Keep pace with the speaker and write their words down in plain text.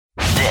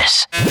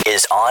This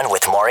is On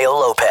with Mario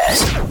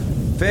Lopez.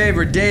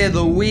 Favorite day of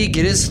the week.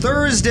 It is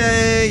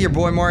Thursday. Your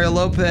boy Mario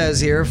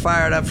Lopez here,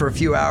 fired up for a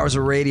few hours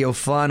of radio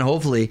fun.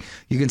 Hopefully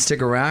you can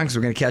stick around because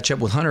we're going to catch up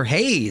with Hunter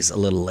Hayes a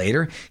little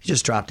later. He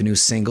just dropped a new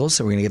single,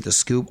 so we're going to get the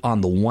scoop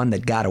on the one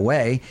that got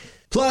away.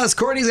 Plus,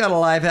 Courtney's got a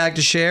life hack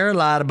to share, a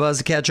lot of buzz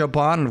to catch up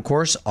on, and of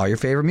course, all your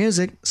favorite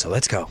music. So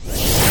let's go.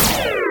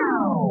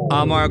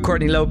 I'm Mario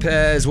Courtney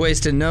Lopez,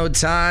 wasting no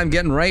time,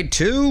 getting right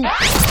to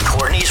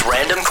Courtney's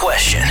random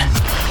question.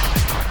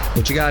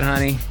 What you got,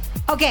 honey?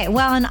 Okay,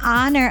 well, in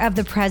honor of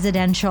the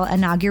presidential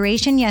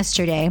inauguration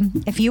yesterday,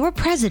 if you were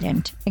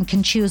president and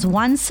can choose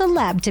one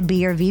celeb to be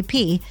your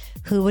VP,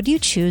 who would you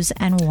choose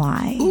and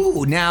why?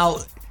 Ooh, now,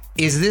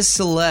 is this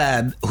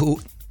celeb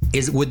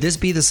would this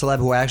be the celeb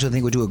who I actually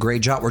think would do a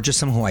great job, or just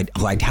someone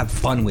who I'd have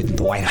fun with in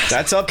the White House?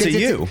 That's up to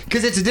you.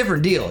 Because it's a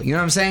different deal. You know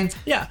what I'm saying?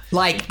 Yeah.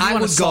 Like, I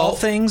would go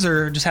things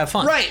or just have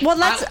fun. Right. Well,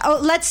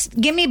 let's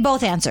give me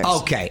both answers.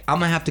 Okay, I'm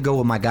gonna have to go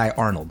with my guy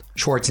Arnold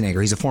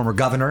Schwarzenegger. He's a former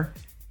governor.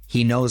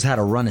 He knows how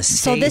to run a state.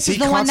 So this is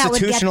the one that would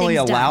get constitutionally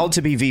things allowed done.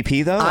 to be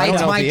VP, though?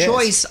 It's my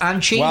choice.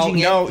 I'm changing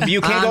it. Well, no, you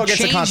can't go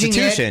against the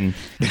Constitution.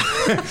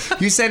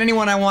 You said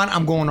anyone I want,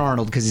 I'm going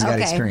Arnold because he's got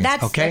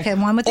experience. Okay,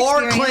 one with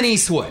or experience. Clint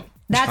Eastwood.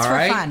 That's for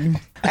fun.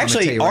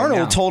 Actually,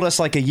 Arnold told us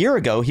like a year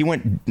ago he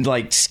went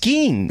like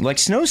skiing, like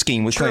snow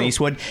skiing with Clint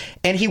Eastwood,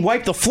 and he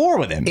wiped the floor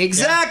with him.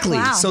 Exactly.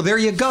 Wow. So there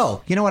you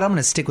go. You know what? I'm going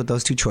to stick with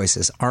those two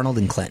choices, Arnold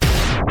and Clint.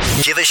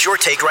 Give us your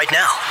take right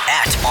now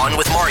at On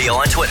with Mario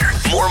on Twitter.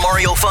 More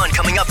Mario fun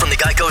coming up from the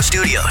Geico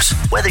Studios.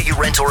 Whether you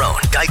rent or own,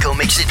 Geico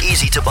makes it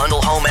easy to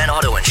bundle home and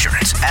auto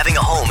insurance. Having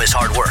a home is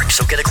hard work,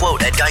 so get a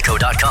quote at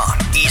geico.com.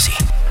 Easy.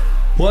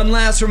 One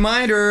last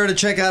reminder to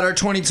check out our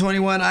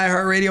 2021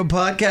 iHeartRadio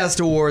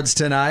Podcast Awards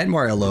tonight.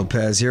 Mario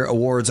Lopez here.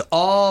 Awards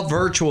all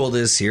virtual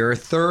this year.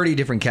 30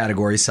 different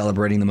categories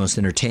celebrating the most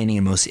entertaining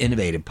and most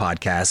innovative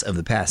podcasts of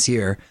the past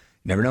year.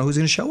 Never know who's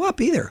going to show up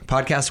either.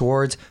 Podcast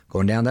Awards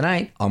going down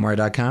tonight.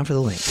 Allmario.com for the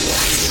link.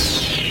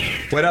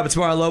 What up? It's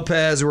Mario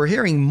Lopez. We're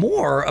hearing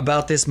more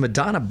about this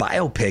Madonna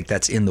biopic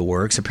that's in the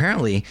works.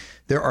 Apparently,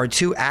 there are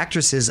two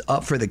actresses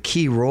up for the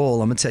key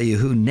role. I'm going to tell you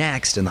who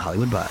next in the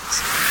Hollywood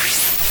Buzz.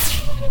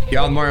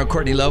 Y'all, Mario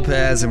Courtney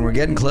Lopez, and we're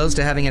getting close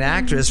to having an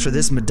actress for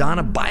this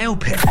Madonna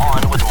biopic.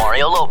 On with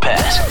Mario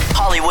Lopez,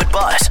 Hollywood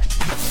Buzz.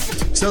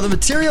 So the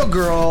Material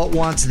Girl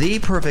wants the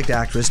perfect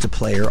actress to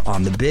play her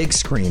on the big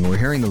screen. We're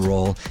hearing the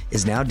role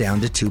is now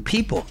down to two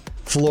people.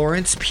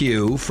 Florence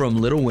Pugh from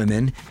Little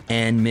Women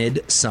and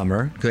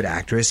Midsommar, good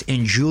actress,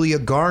 and Julia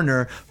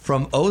Garner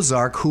from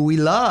Ozark, who we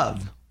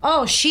love.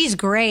 Oh, she's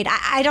great.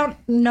 I don't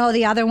know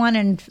the other one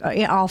in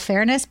all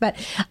fairness, but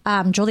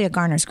Julia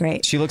Garner's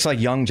great. She looks like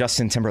young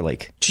Justin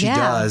Timberlake. She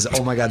does.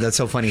 Oh my God, that's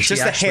so funny.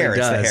 Just she the hair.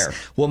 does. It's the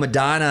hair. Well,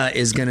 Madonna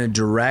is going to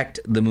direct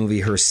the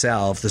movie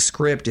herself. The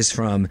script is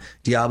from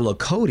Diablo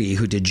Cody,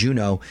 who did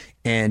Juno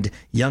and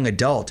Young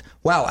Adult.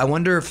 Wow, I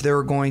wonder if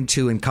they're going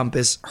to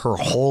encompass her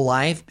whole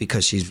life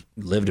because she's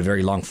lived a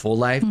very long, full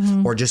life,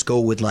 or just go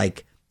with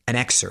like an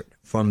excerpt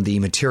from the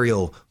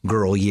Material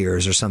Girl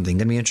years or something.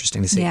 That'd be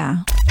interesting to see.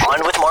 Yeah.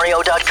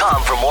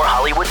 OnWithMario.com for more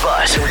Hollywood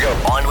buzz. Here we go.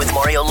 On with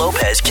Mario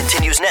Lopez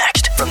continues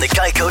next from the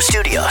Geico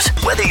Studios.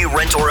 Whether you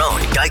rent or own,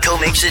 Geico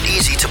makes it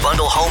easy to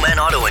bundle home and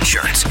auto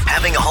insurance.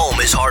 Having a home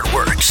is hard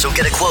work, so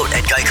get a quote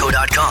at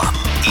Geico.com.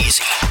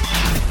 Easy.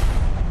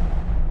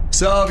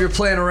 So if you're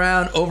playing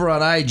around over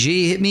on IG,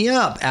 hit me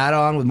up. Add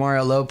On with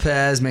Mario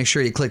Lopez. Make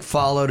sure you click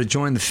follow to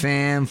join the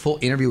fam. Full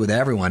interview with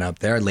everyone up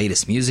there.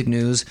 Latest music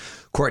news.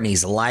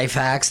 Courtney's life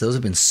hacks. Those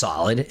have been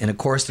solid. And of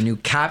course, the new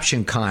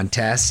caption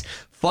contest.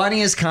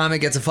 Funniest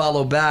comment gets a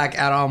follow back.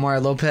 Add On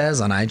Mario Lopez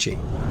on IG.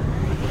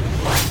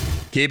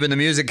 Keeping the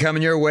music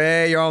coming your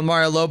way. You're on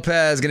Mario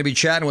Lopez. Going to be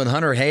chatting with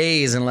Hunter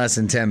Hayes in less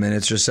than 10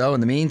 minutes or so. In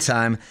the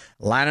meantime,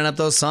 lining up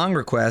those song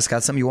requests.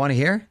 Got something you want to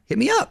hear? Hit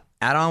me up.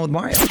 Add On with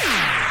Mario.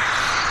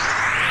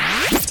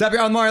 What's up,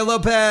 y'all? Mario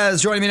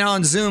Lopez. Joining me now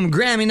on Zoom,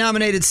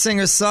 Grammy-nominated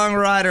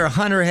singer-songwriter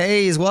Hunter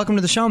Hayes. Welcome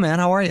to the show, man.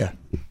 How are you?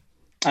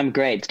 I'm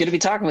great. It's good to be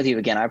talking with you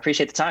again. I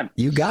appreciate the time.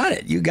 You got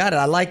it. You got it.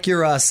 I like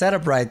your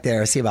setup right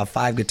there. I see about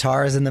 5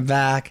 guitars in the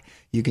back.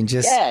 You can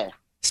just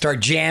start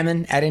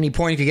jamming at any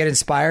point. If you get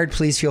inspired,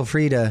 please feel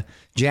free to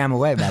jam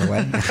away, by the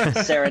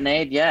way.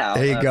 Serenade, yeah.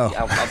 There you go.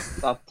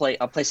 I'll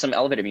play some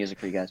elevator music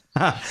for you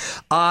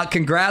guys.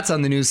 Congrats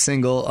on the new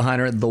single,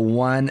 Hunter, The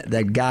One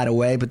That Got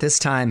Away. But this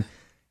time,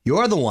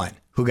 you're the one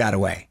who got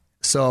away.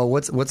 So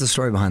what's the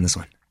story behind this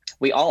one?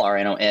 We all are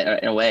in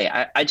a way.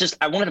 I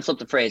wanted to flip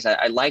the phrase.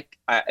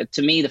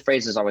 To me, the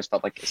phrase has always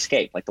felt like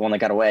escape, like the one that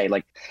got away.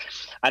 Like,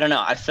 I don't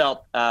know. I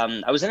felt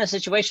I was in a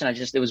situation.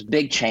 It was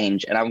big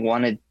change, and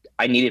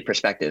I needed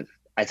perspective.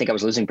 I think I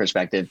was losing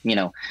perspective. You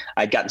know,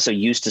 I'd gotten so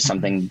used to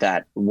something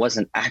that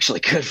wasn't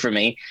actually good for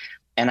me,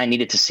 and I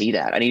needed to see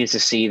that. I needed to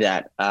see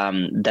that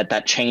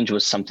that change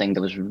was something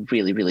that was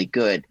really, really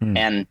good.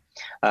 And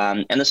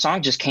the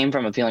song just came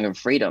from a feeling of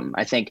freedom.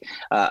 I think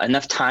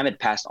enough time had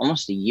passed,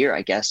 almost a year,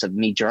 I guess, of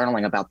me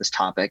journaling about this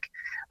topic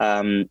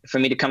for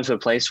me to come to a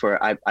place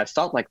where I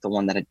felt like the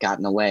one that had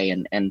gotten away.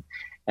 And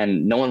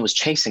no one was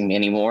chasing me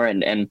anymore.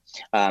 And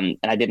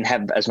I didn't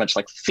have as much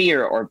like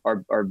fear or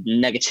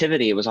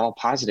negativity. It was all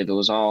positive. It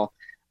was all,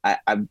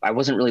 I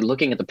wasn't really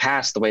looking at the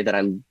past the way that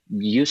I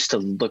used to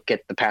look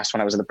at the past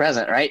when I was in the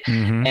present. Right.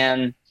 Mm-hmm.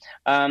 And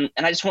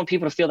I just want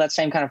people to feel that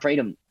same kind of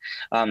freedom.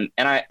 And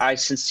I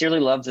sincerely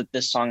love that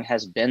this song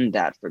has been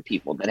that for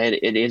people, that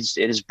it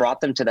has brought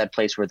them to that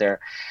place where they're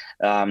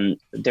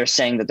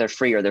saying that they're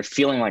free, or they're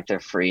feeling like they're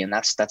free. And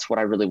that's what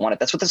I really wanted.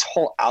 That's what this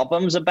whole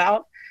album's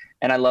about.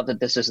 And I love that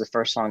this is the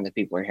first song that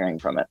people are hearing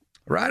from it.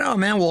 Right on,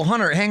 man. Well,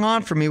 Hunter, hang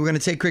on for me. We're going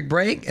to take a quick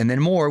break and then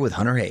more with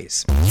Hunter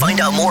Hayes. Find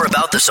out more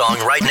about the song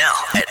right now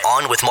at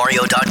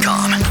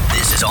OnWithMario.com.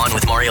 This is On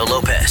with Mario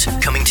Lopez,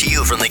 coming to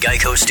you from the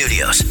Geico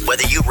Studios.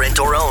 Whether you rent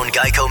or own,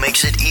 Geico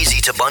makes it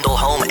easy to bundle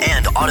home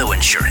and auto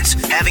insurance.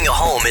 Having a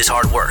home is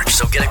hard work,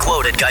 so get a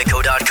quote at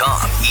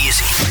Geico.com.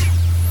 Easy.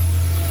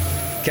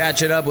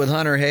 Catching up with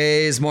Hunter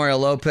Hayes, Mario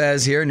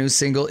Lopez here. New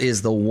single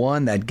is The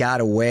One That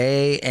Got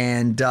Away,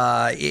 and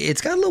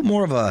it's got a little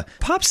more of a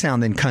pop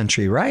sound than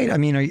country, right? I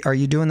mean, are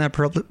you doing that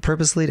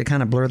purposely to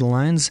kind of blur the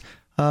lines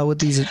with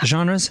these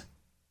genres?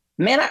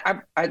 Man,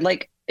 I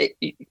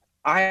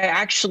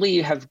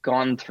actually have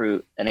gone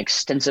through an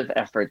extensive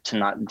effort to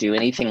not do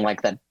anything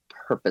like that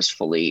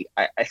purposefully.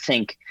 I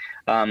think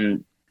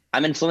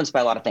I'm influenced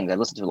by a lot of things. I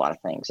listen to a lot of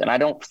things, and I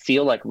don't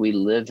feel like we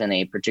live in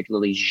a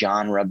particularly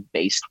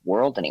genre-based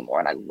world anymore.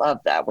 And I love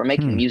that. We're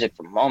making music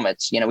for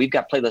moments. You know, we've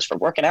got playlists for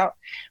working out.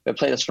 We have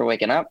playlists for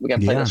waking up. We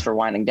got playlists for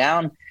winding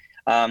down.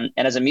 And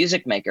as a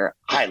music maker,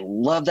 I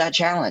love that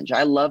challenge.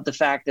 I love the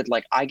fact that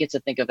like I get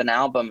to think of an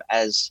album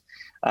as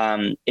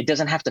it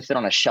doesn't have to fit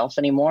on a shelf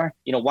anymore.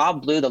 You know,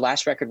 Wild Blue, the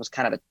last record, was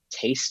kind of a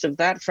taste of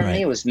that for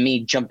me. It was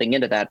me jumping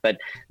into that. But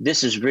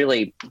this is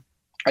really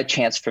a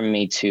chance for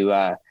me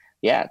to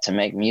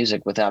make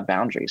music without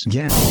boundaries.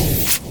 Yeah.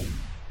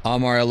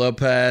 I'm Mario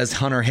Lopez.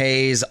 Hunter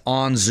Hayes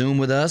on Zoom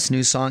with us.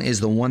 New song is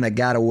The One That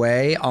Got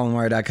Away.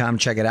 OnWithMario.com.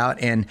 Check it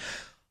out. And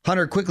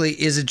Hunter, quickly,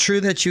 is it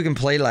true that you can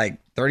play like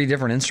 30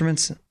 different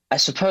instruments? I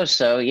suppose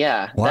so,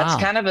 yeah. Wow.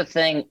 That's kind of a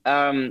thing.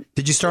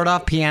 Did you start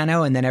off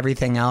piano and then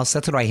everything else?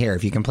 That's what I hear.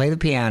 If you can play the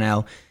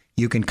piano,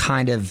 you can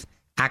kind of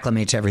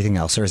acclimate to everything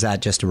else. Or is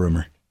that just a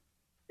rumor?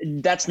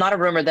 That's not a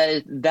rumor.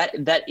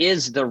 That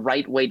is the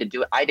right way to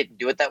do it. I didn't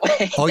do it that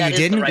way. Oh, you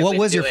didn't? What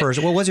was your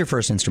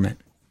first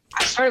instrument?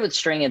 I started with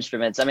string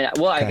instruments. I mean,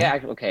 well, I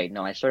started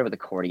with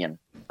accordion.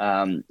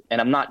 And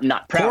I'm not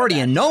proud.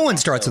 Accordion. No one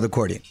starts with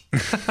accordion.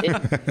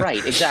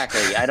 Right,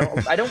 exactly. I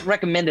don't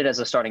recommend it as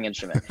a starting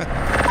instrument.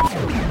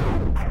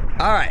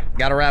 All right,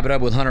 got to wrap it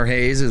up with Hunter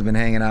Hayes, who's been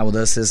hanging out with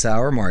us this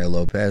hour. Mario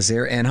Lopez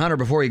here. And Hunter,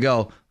 before you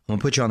go, I'm going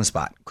to put you on the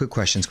spot. Quick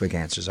questions, quick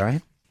answers, all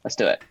right? Let's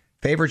do it.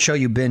 Favorite show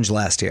you binged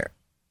last year?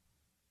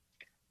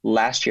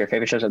 Last year,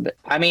 favorite shows. So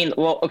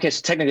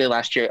technically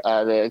last year,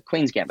 the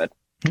Queen's Gambit.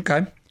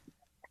 Okay.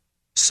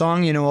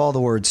 Song you know all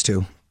the words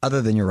to,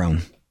 other than your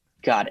own?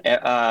 God,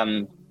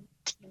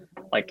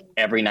 like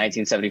every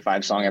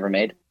 1975 song ever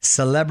made.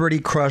 Celebrity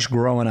crush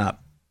growing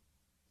up?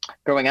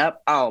 Growing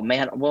up? Oh,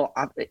 man. Well,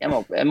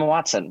 Emma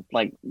Watson,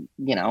 like,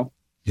 you know.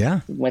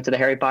 Yeah. Went to the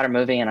Harry Potter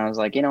movie, and I was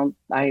like, you know,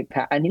 I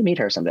need to meet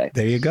her someday.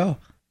 There you go.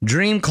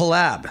 Dream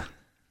collab?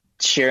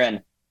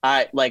 Sheeran.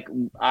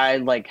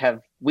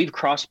 We've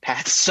crossed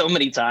paths so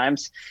many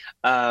times.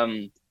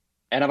 And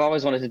I've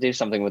always wanted to do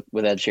something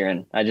with Ed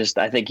Sheeran.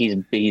 I think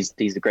he's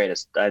the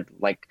greatest. I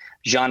like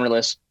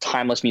genreless,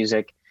 timeless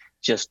music,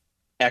 just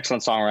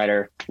excellent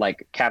songwriter,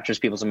 like captures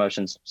people's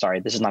emotions. Sorry,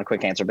 this is not a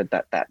quick answer, but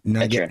that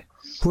Ed Sheeran.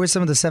 Who are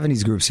some of the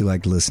 70s groups you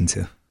like to listen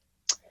to?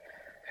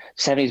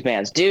 70s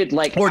bands, dude.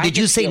 Like, or did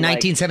you say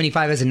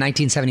 1975 as in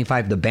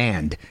 1975 the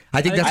band?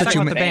 I think that's what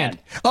you meant. The band.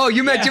 Oh,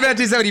 you meant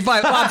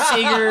 1975. Bob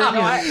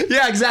Seger.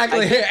 Yeah,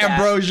 exactly.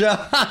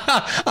 Ambrosia.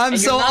 I'm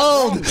so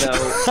old.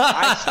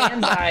 I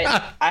stand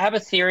by. I have a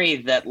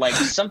theory that like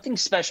something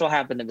special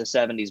happened in the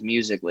 70s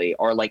musically,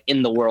 or like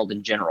in the world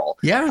in general.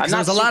 Yeah, because there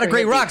was a lot of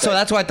great rock, so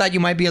that's why I thought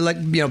you might be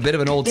a bit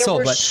of an old soul.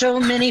 There were but so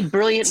many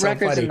brilliant so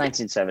records funny. in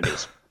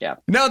 1970s. Yeah.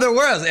 No, there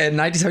was. And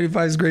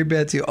 1975 is a great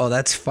band, too. Oh,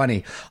 that's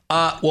funny.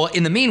 Well,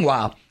 in the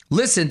meanwhile,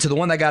 listen to The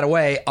One That Got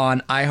Away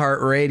on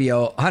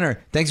iHeartRadio.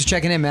 Hunter, thanks for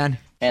checking in, man.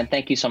 And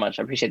thank you so much.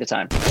 I appreciate the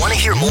time. Want to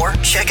hear more?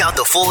 Check out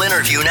the full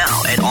interview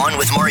now at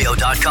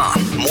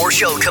OnWithMario.com. More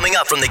show coming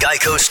up from the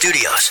Geico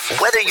Studios.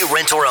 Whether you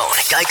rent or own,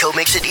 Geico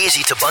makes it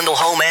easy to bundle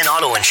home and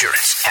auto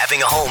insurance.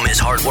 Having a home is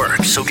hard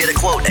work, so get a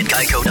quote at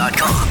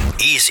Geico.com.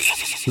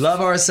 Easy.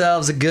 Love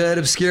ourselves a good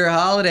obscure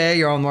holiday.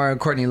 You're on Mario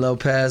Courtney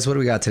Lopez. What do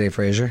we got today,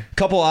 Frazier?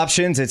 Couple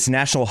options. It's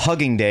National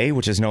Hugging Day,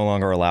 which is no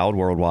longer allowed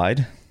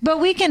worldwide. But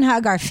we can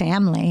hug our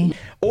family.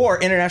 Or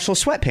International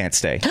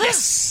Sweatpants Day.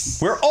 Yes!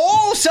 We're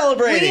all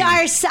celebrating! We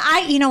are.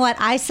 You know what?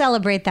 I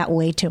celebrate that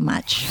way too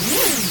much.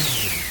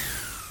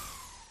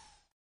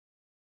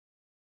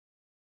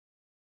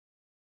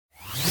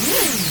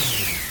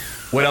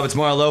 What up? It's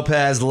Mario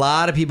Lopez. A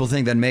lot of people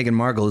think that Meghan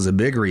Markle is a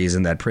big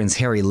reason that Prince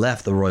Harry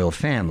left the royal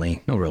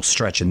family. No real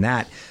stretch in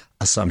that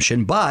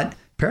assumption, but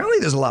apparently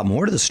there's a lot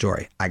more to the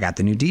story. I got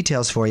the new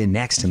details for you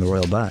next in the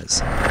Royal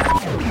Buzz.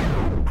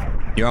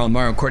 You're on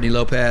Mario and Courtney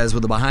Lopez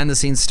with the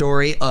behind-the-scenes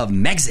story of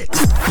Megxit.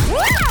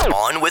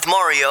 On with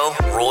Mario,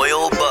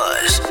 Royal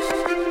Buzz.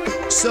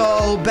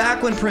 So,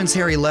 back when Prince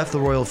Harry left the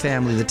royal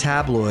family, the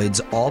tabloids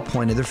all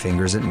pointed their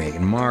fingers at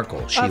Meghan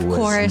Markle. Of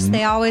course,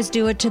 they always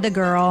do it to the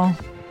girl.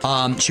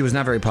 She was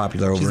not very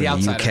popular over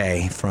in the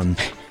UK from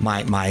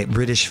my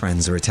British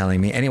friends who were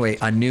telling me. Anyway,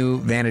 a new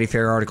Vanity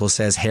Fair article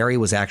says Harry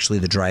was actually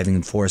the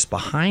driving force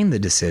behind the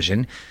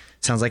decision.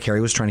 Sounds like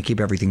Harry was trying to keep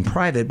everything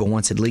private, but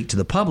once it leaked to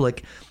the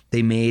public,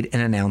 they made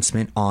an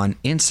announcement on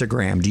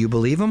Instagram. Do you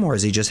believe him, or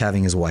is he just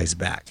having his wife's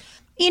back?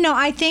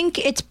 I think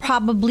it's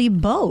probably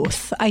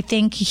both. I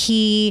think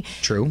he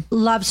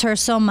loves her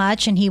so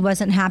much and he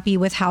wasn't happy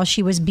with how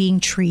she was being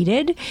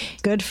treated.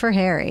 Good for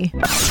Harry.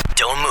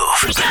 Don't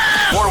move.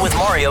 More with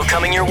Mario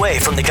coming your way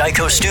from the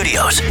Geico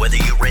Studios. Whether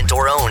you rent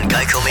or own,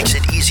 Geico makes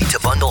it easy to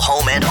bundle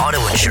home and auto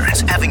insurance.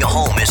 Having a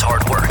home is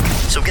hard work.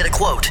 So get a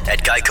quote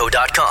at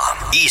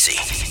geico.com. Easy.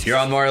 You're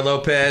on Mario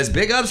Lopez.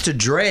 Big ups to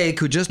Drake,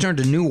 who just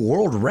earned a new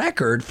world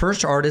record.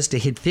 First artist to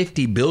hit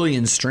 50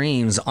 billion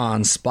streams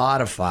on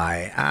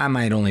Spotify. I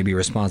might only be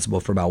responsible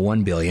for about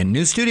 1 billion.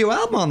 New studio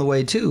album on the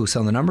way, too.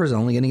 So the numbers are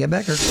only going to get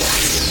better.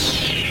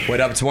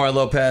 What up, it's Mario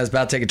Lopez.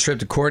 About to take a trip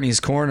to Courtney's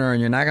Corner,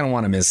 and you're not going to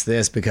want to miss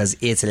this because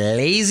it's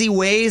lazy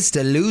ways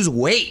to lose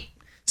weight.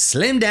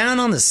 Slim down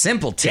on the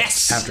simple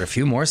tips after a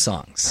few more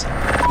songs.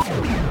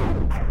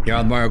 You're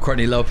on Mario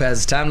Courtney Lopez.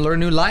 It's time to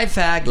learn a new life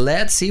hack.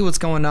 Let's see what's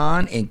going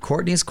on in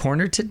Courtney's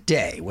Corner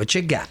today. What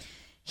you got?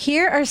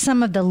 Here are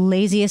some of the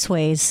laziest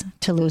ways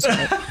to lose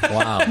weight.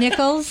 Wow.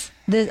 Nichols,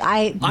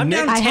 I'm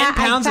down 10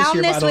 pounds this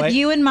year, by the way. I found this with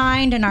you in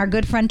mind and our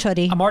good friend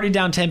Tootie. I'm already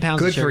down 10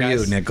 pounds this year, Good for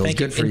guys. you, Nichols. Thank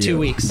Good you. for you. In 2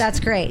 weeks. That's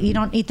great. You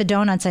don't eat the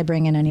donuts I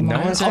bring in anymore.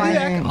 No, That's I'll be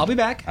why. I'll be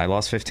back. I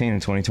lost 15 in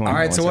 2020. All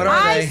right, so what are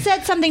I they?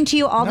 said something to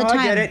you all the time.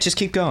 I get it. Just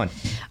keep going.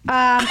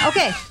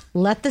 Okay.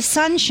 Let the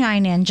sun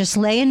shine in. Just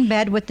lay in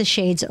bed with the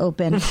shades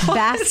open.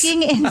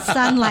 Basking in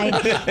sunlight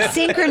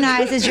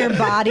synchronizes your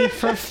body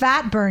for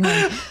fat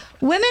burning.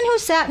 Women who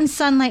sat in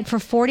sunlight for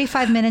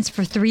 45 minutes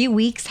for 3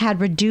 weeks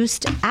had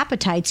reduced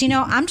appetites.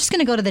 I'm just going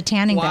to go to the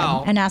tanning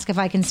bed and ask if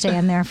I can stay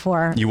in there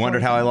for... You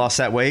wondered how I lost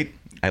that weight?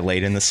 I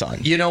laid in the sun.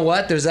 You know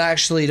what? There's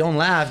actually, don't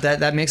laugh,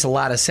 that makes a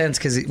lot of sense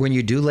because when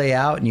you do lay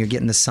out and you're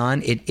getting the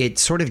sun, it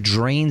sort of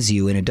drains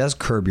you and it does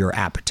curb your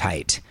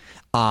appetite.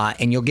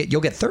 And you'll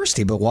get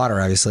thirsty, but water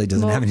obviously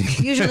doesn't have any.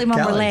 Usually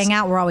when we're laying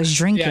out, we're always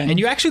drinking. Yeah, and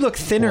you actually look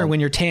thinner when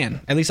you're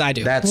tan. At least I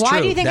do. That's Why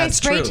true. do you think That's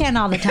I spray true. tan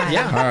all the time?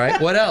 All right.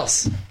 What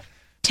else?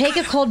 Take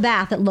a cold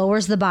bath. It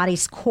lowers the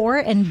body's core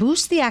and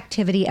boosts the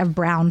activity of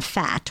brown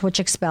fat, which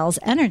expels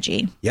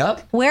energy.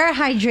 Yep. Wear a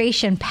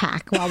hydration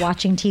pack while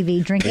watching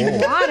TV. Drinking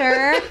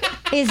water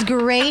is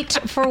great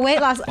for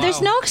weight loss.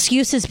 There's no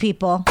excuses,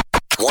 people.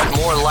 Want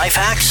more life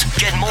hacks?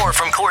 Get more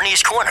from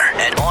Courtney's Corner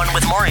at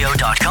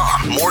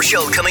onwithmario.com. More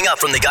show coming up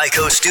from the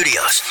Geico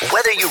Studios.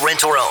 Whether you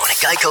rent or own,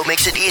 Geico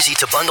makes it easy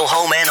to bundle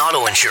home and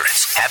auto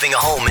insurance. Having a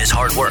home is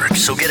hard work,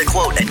 so get a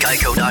quote at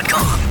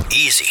geico.com.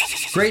 Easy.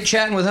 Great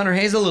chatting with Hunter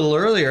Hayes a little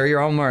earlier.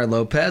 You're on Mario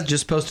Lopez.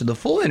 Just posted the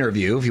full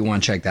interview if you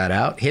want to check that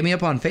out. Hit me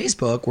up on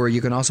Facebook where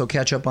you can also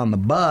catch up on the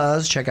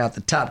buzz. Check out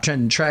the top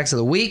trending tracks of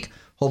the week.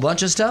 Whole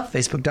bunch of stuff.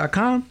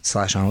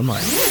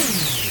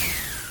 Facebook.com/onwithmario.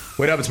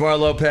 What up, it's Mario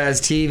Lopez.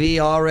 TV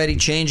already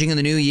changing in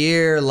the new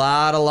year. A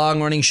lot of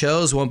long-running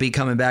shows won't be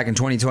coming back in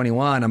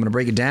 2021. I'm going to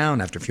break it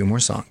down after a few more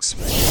songs.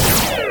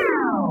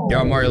 You're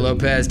on Mario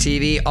Lopez.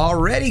 TV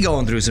already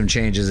going through some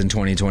changes in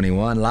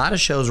 2021. A lot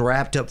of shows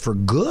wrapped up for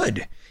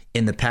good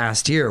in the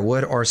past year.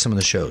 What are some of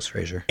the shows,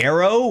 Fraser?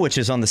 Arrow, which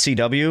is on the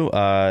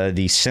CW,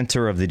 the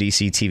center of the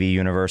DC TV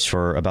universe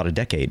for about a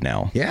decade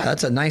now. Yeah,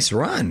 that's a nice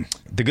run.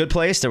 The Good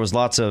Place, there was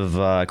lots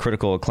of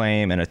critical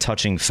acclaim and a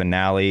touching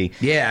finale.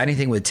 Yeah,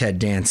 anything with Ted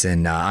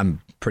Danson,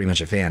 I'm pretty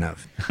much a fan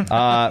of.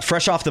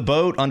 Fresh Off the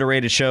Boat,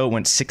 underrated show,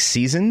 went 6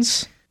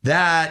 seasons.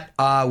 That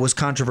was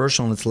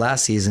controversial in its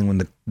last season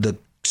when the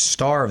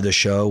star of the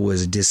show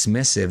was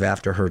dismissive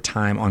after her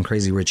time on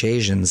Crazy Rich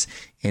Asians,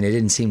 and it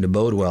didn't seem to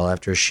bode well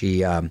after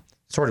she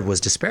sort of was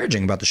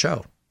disparaging about the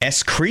show.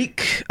 S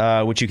Creek,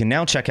 which you can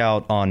now check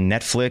out on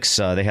Netflix.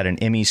 They had an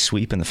Emmy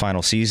sweep in the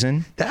final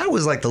season. That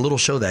was like the little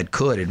show that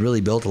could. It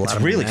really built a lot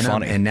of really momentum,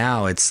 funny. and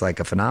now it's like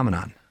a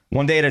phenomenon.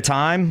 One Day at a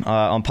Time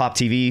on Pop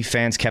TV,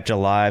 fans kept it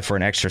alive for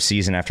an extra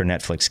season after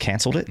Netflix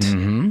canceled it.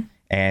 Mm-hmm.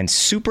 And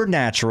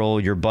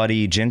Supernatural, your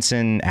buddy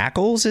Jensen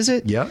Ackles, is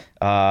it? Yep.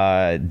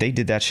 They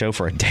did that show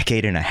for a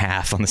decade and a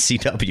half on the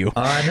CW.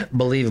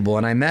 Unbelievable.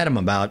 And I met him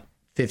about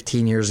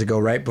 15 years ago,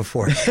 right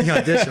before the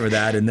audition for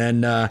that. And then,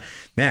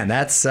 man,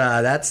 that's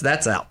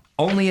a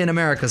only in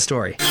America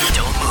story.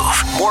 Don't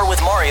move. More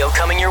with Mario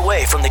coming your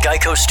way from the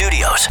Geico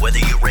Studios. Whether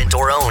you rent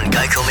or own,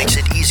 Geico makes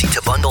it easy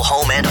to bundle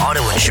home and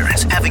auto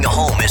insurance. Having a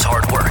home is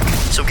hard work.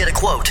 So get a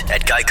quote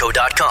at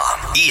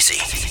geico.com.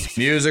 Easy.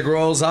 Music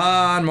rolls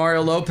on.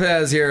 Mario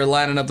Lopez here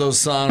lining up those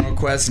song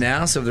requests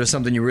now. So if there's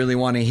something you really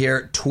want to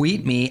hear,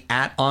 tweet me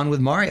at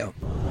OnWithMario.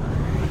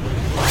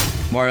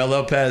 Mario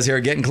Lopez here,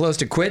 getting close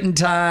to quitting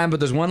time, but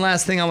there's one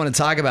last thing I want to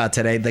talk about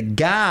today. The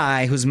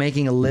guy who's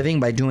making a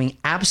living by doing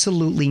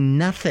absolutely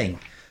nothing.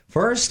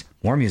 First,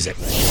 more music.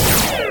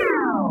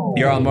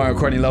 You're on Mario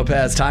Courtney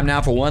Lopez. Time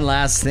now for one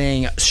last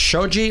thing.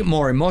 Shoji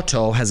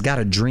Morimoto has got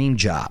a dream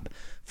job.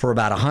 For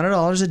about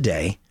 $100 a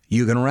day,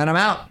 you can rent him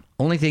out.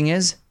 Only thing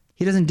is,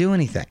 he doesn't do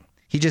anything.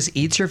 He just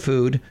eats your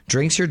food,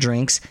 drinks your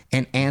drinks,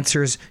 and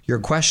answers your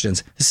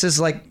questions. This is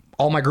like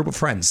all my group of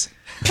friends,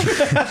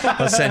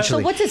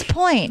 essentially. So what's his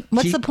point?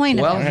 What's the point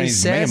of it? Well,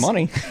 He's made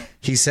money.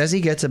 He says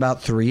he gets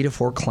about 3 to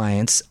 4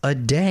 clients a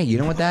day. You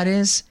know what that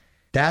is?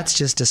 That's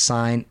just a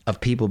sign of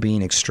people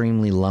being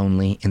extremely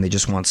lonely and they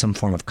just want some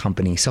form of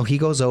company. So he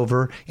goes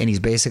over and he's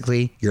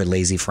basically your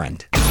lazy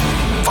friend.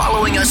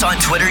 Following us on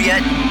Twitter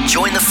yet?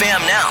 Join the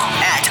fam now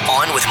at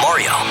On With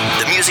Mario.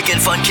 The music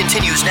and fun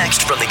continues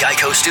next from the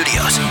Geico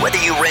Studios. Whether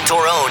you rent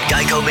or own,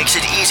 Geico makes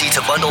it easy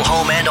to bundle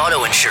home and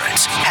auto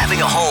insurance. Having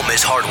a home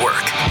is hard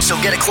work, so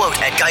get a quote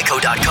at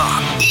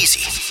geico.com.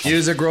 Easy.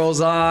 Music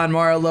rolls on.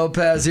 Mario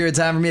Lopez here.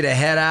 Time for me to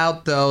head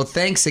out, though.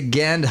 Thanks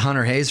again to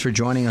Hunter Hayes for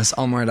joining us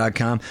on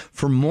Mario.com.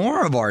 For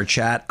more of our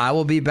chat, I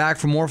will be back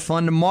for more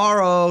fun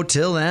tomorrow.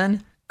 Till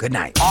then, good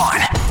night.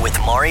 On with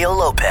Mario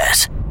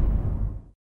Lopez.